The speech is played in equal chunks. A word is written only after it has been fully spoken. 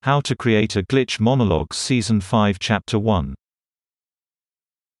How to Create a Glitch Monologues Season 5 Chapter 1.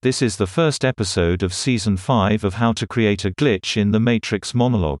 This is the first episode of Season 5 of How to Create a Glitch in the Matrix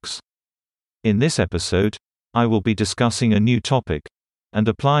Monologues. In this episode, I will be discussing a new topic, and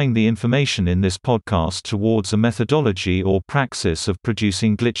applying the information in this podcast towards a methodology or praxis of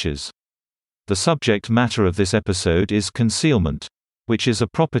producing glitches. The subject matter of this episode is concealment, which is a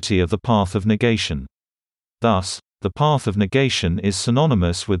property of the path of negation. Thus, the path of negation is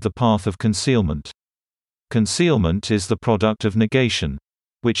synonymous with the path of concealment. Concealment is the product of negation,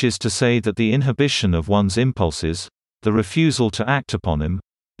 which is to say that the inhibition of one's impulses, the refusal to act upon them,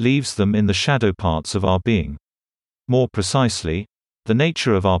 leaves them in the shadow parts of our being. More precisely, the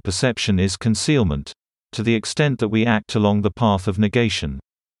nature of our perception is concealment, to the extent that we act along the path of negation.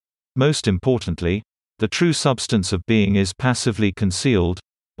 Most importantly, the true substance of being is passively concealed,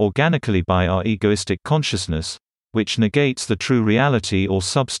 organically by our egoistic consciousness, which negates the true reality or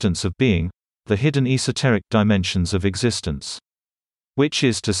substance of being, the hidden esoteric dimensions of existence. Which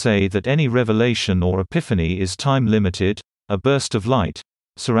is to say that any revelation or epiphany is time-limited, a burst of light,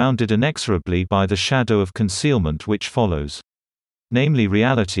 surrounded inexorably by the shadow of concealment which follows. Namely,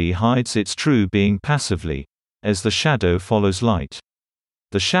 reality hides its true being passively, as the shadow follows light.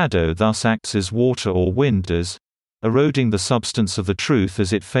 The shadow thus acts as water or wind eroding the substance of the truth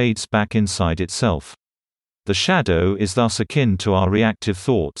as it fades back inside itself. The shadow is thus akin to our reactive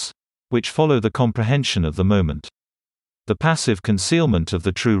thoughts, which follow the comprehension of the moment. The passive concealment of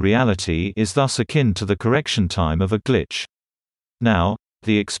the true reality is thus akin to the correction time of a glitch. Now,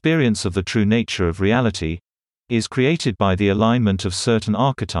 the experience of the true nature of reality is created by the alignment of certain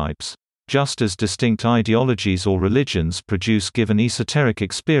archetypes, just as distinct ideologies or religions produce given esoteric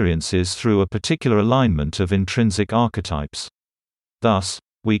experiences through a particular alignment of intrinsic archetypes. Thus,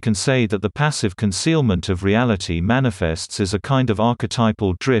 we can say that the passive concealment of reality manifests as a kind of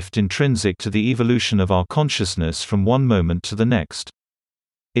archetypal drift intrinsic to the evolution of our consciousness from one moment to the next.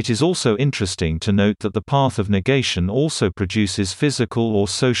 It is also interesting to note that the path of negation also produces physical or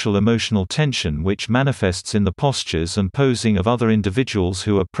social emotional tension which manifests in the postures and posing of other individuals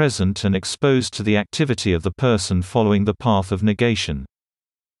who are present and exposed to the activity of the person following the path of negation.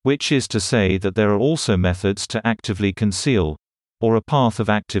 Which is to say that there are also methods to actively conceal, or a path of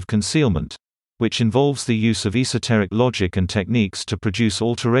active concealment, which involves the use of esoteric logic and techniques to produce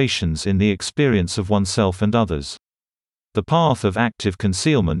alterations in the experience of oneself and others. The path of active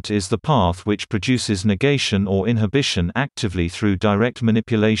concealment is the path which produces negation or inhibition actively through direct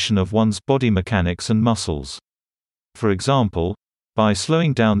manipulation of one's body mechanics and muscles. For example, by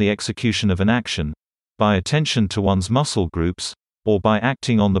slowing down the execution of an action, by attention to one's muscle groups, or by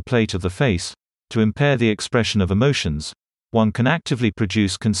acting on the plate of the face, to impair the expression of emotions, one can actively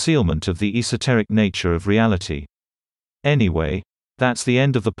produce concealment of the esoteric nature of reality. Anyway, that's the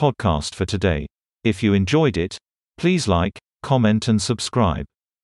end of the podcast for today. If you enjoyed it, please like, comment and subscribe.